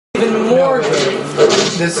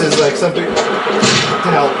this is like something to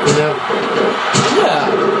help, you know? Yeah.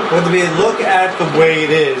 When we look at the way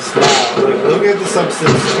it is now, like look at the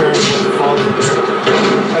substance term when it falls in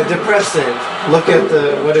there. A depressant, look at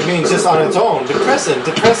what it means just on its own. Depressing.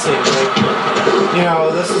 Like, you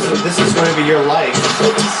know, this is going to be your life.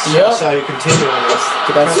 Yep. That's how you continue on this.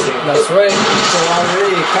 Depressing. That's right. So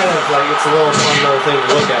already kind of like it's a little fun little thing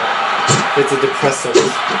to look at. It's a depressant.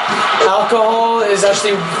 Alcohol is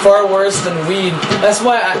actually far worse than weed. That's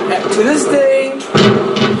why, to this day,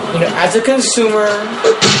 you know, as a consumer,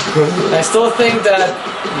 I still think that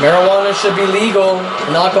marijuana should be legal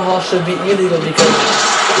and alcohol should be illegal because,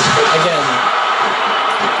 again,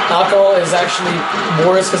 alcohol is actually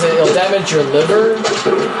worse because it'll damage your liver.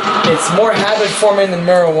 It's more habit-forming than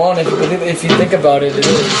marijuana. If you think about it, it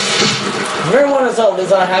is. Marijuana is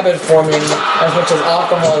not habit-forming as much as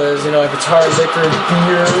alcohol is. You know, if it's hard liquor,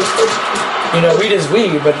 beer. You know, weed is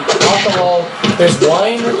weed, but alcohol, there's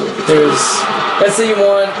wine, there's, let's say you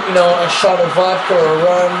want, you know, a shot of vodka or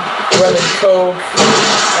rum and coke,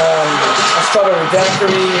 a strawberry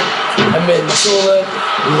daiquiri, a mint julep.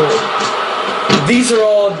 These are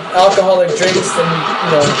all alcoholic drinks, and,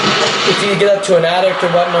 you know, if you get up to an addict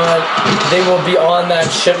or whatnot, they will be on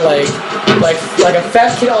that shit like a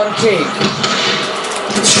fat kid on cake.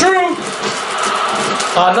 It's true!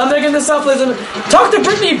 I'm not making this up, listen. Talk to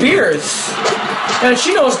Britney Beers. And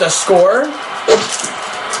she knows the score.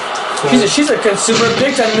 She's a consumer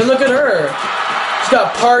big time. I mean, look at her. She's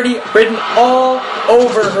got party written all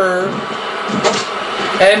over her.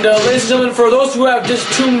 And ladies and gentlemen, for those who have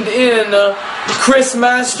just tuned in, Chris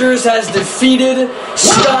Masters has defeated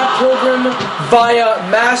Scott Pilgrim via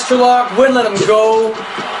Masterlock. Wouldn't let him go.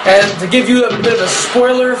 And to give you a bit of a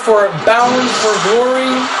spoiler for Bound for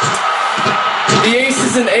Glory, the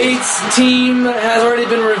Aces and Eights team has already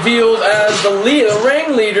been revealed as the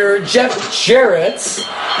ringleader, Jeff Jarrett,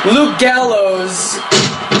 Luke Gallows,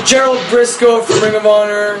 Gerald Briscoe from Ring of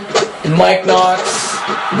Honor, and Mike Knox.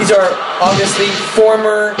 These are obviously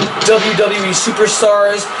former WWE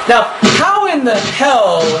superstars. Now, how in the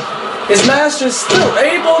hell is Masters still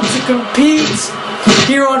able to compete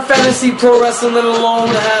here on Fantasy Pro Wrestling, let alone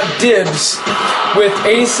have dibs with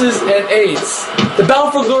Aces and Eights? The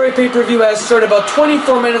Bound for Glory pay-per-view has started about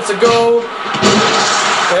 24 minutes ago,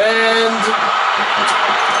 and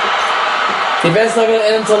the event's not going to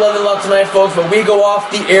end until 11 o'clock tonight, folks, but we go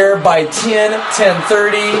off the air by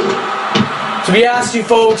 10:30. So we asked you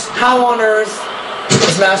folks, how on earth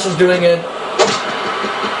is Masters doing it?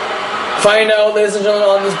 Find out, ladies and gentlemen,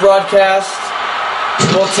 on this broadcast.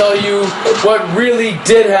 We'll tell you what really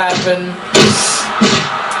did happen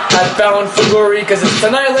at Bound for Glory, because it's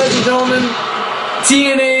tonight, ladies and gentlemen,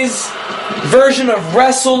 TNA's version of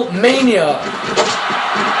WrestleMania.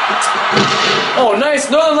 Oh, nice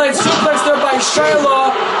Northern Lights suplex there by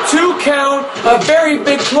Shyla. 2 count, a very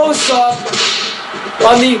big close-up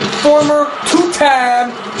on the former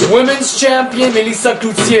 2-time women's champion, Melissa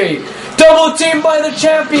Cloutier. Double team by the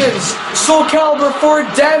champions. Soul Calibur 4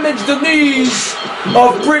 damaged the knees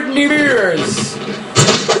of Britney Beers.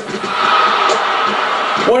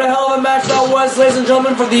 What a hell of a match that was, ladies and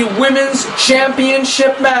gentlemen, for the women's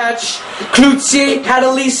championship match. Cloutier had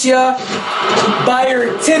Alicia by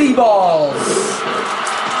her titty balls.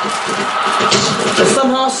 But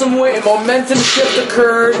somehow, someway, a momentum shift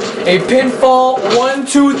occurred. A pinfall, 1,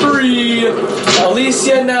 2, 3.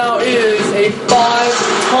 Alicia now is a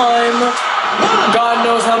 5-time, God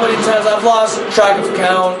knows how many times, I've lost track of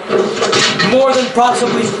count, more than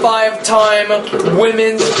possibly 5-time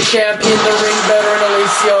women's champion, the ring veteran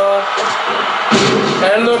Alicia.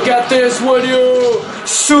 And look at this, would you?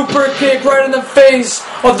 Super kick right in the face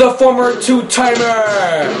of the former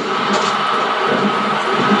 2-timer.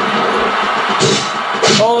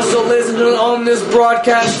 Also, ladies and gentlemen, on this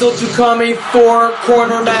broadcast, still to come, a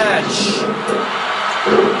 4-corner match.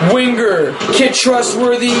 Winger, Kid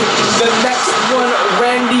Trustworthy, the next one,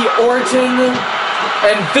 Randy Orton,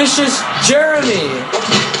 and Vicious Jeremy.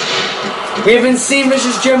 We haven't seen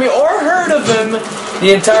Vicious Jeremy or heard of him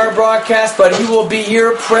the entire broadcast, but he will be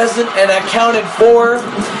here, present, and accounted for,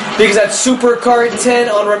 because at Supercard 10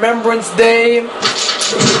 on Remembrance Day,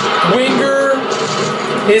 Winger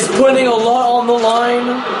is putting a lot on the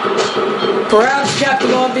line. Perhaps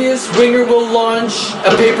Captain Obvious, Winger will launch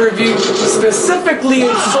a pay-per-view specifically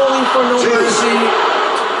and solely for No Mercy.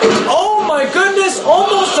 Oh my goodness,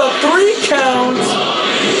 almost a 3 count.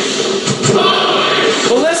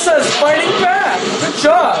 Melissa is fighting back. Good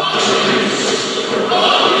job.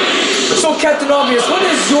 So Captain Obvious, what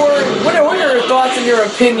are your thoughts and your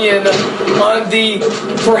opinion on the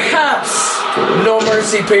perhaps No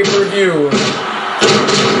Mercy pay-per-view?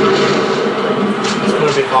 It's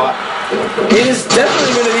going to hot. It is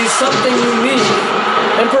definitely going to be something unique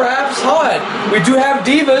and perhaps hot. We do have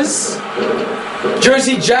divas.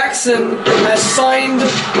 Jersey Jackson has signed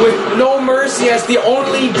with No Mercy as the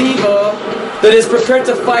only diva that is prepared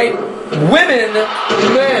to fight men.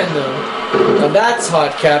 Now that's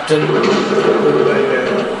hot, Captain.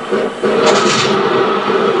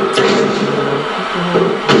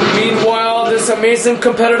 Meanwhile, this amazing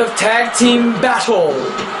competitive tag team battle.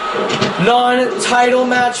 Non-title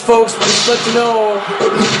match, folks. Just let you know,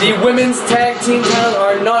 the women's tag team titles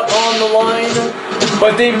are not on the line,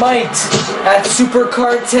 but they might at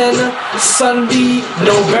Supercard 10, Sunday,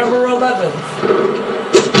 November 11th.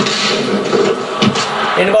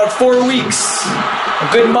 In about 4 weeks, a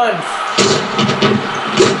good month.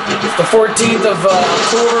 It's the 14th of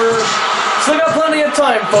October. Still got plenty of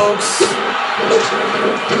time, folks.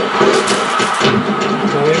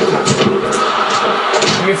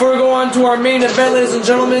 Before we go on to our main event, ladies and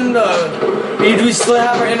gentlemen, we still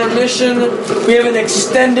have our intermission. We have an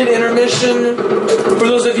extended intermission for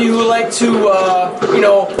those of you who like to,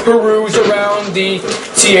 peruse around the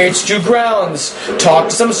THQ grounds, talk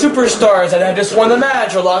to some superstars that have just won the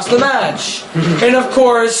match or lost the match. And of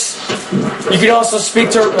course, you can also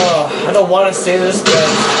speak to, I don't want to say this, but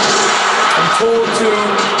I'm told to.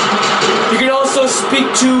 You can also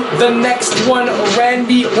speak to the next one,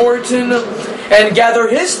 Randy Orton, and gather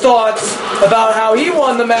his thoughts about how he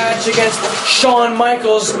won the match against Shawn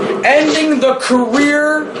Michaels, ending the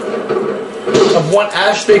career of one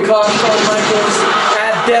Ashley Cox, Shawn Michaels,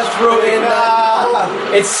 at Death Row in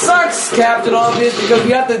that. It sucks, Captain Obvious, because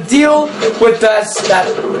we have to deal with that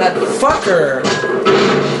fucker.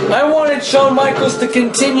 I wanted Shawn Michaels to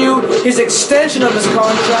continue his extension of his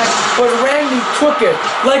contract, but Randy took it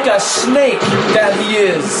like a snake that he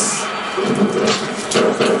is.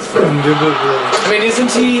 I mean,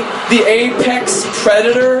 isn't he the apex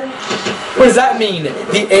predator? What does that mean?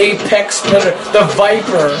 The apex predator, the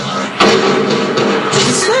viper. It's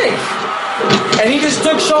a snake. And he just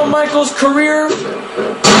took Shawn Michaels' career,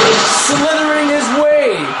 slithering his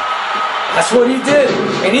way. That's what he did.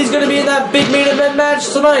 And he's going to be in that big main event match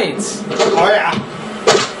tonight. Oh, yeah.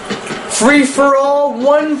 Free for all,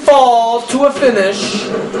 one fall to a finish.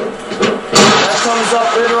 That comes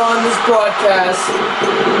up later on this broadcast,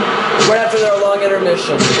 right after their long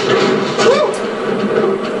intermission. Woo!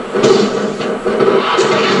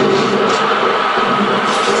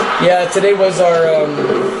 Yeah, today was our,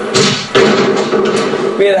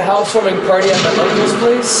 we had a housewarming party at my uncle's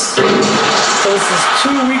place. So this is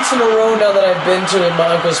 2 weeks in a row now that I've been to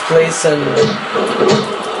my uncle's place, and it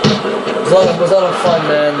was a lot of fun,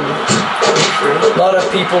 man. A lot of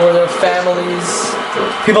people were there, families,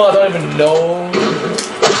 people I don't even know.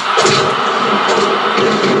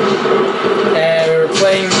 And we were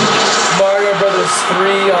playing Mario Brothers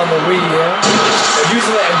 3 on the Wii,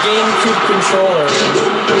 using a GameCube controller.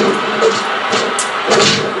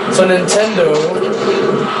 So Nintendo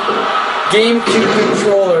GameCube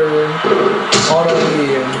controller on a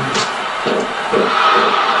Wii.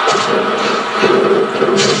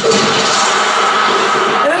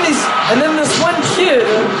 And then this one kid,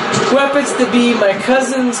 who happens to be my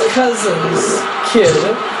cousin's kid,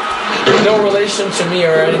 no relation to me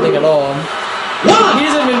or anything at all. He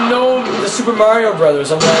doesn't even know the Super Mario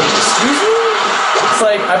Brothers. I'm like, excuse me? It's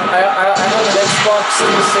like, I have an Xbox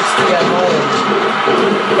 360 at home.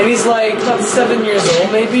 And he's like, about 7 years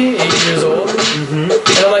old, maybe 8 years old. And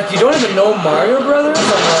I'm like, you don't even know Mario Brothers?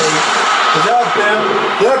 I'm like,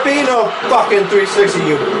 There be no fucking 360,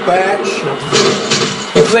 you bitch.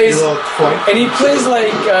 he plays, and he plays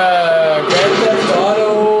like Grand Theft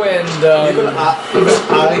Auto and even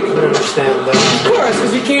I can understand that. of course,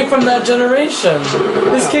 because we came from that generation.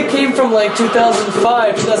 This kid came from like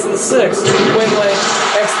 2005, 2006, when like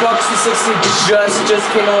Xbox 360 just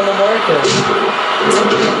came on the market.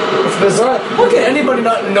 It's bizarre. How can anybody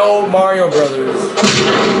not know Mario Brothers?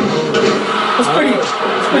 It's pretty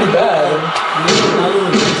bad.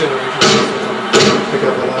 Pick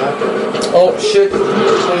up on that. Oh shit. 1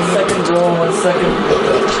 second, bro, 1 second.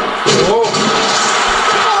 Whoa.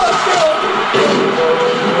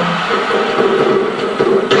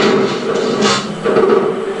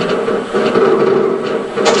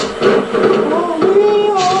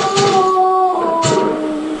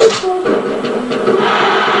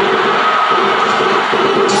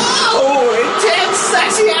 Oh, intense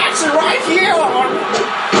sexy action right here on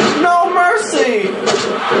No Mercy.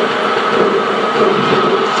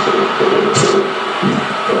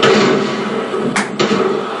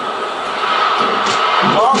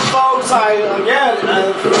 Well, folks,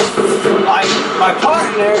 my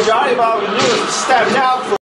partner, Johnny Bob, stepped out for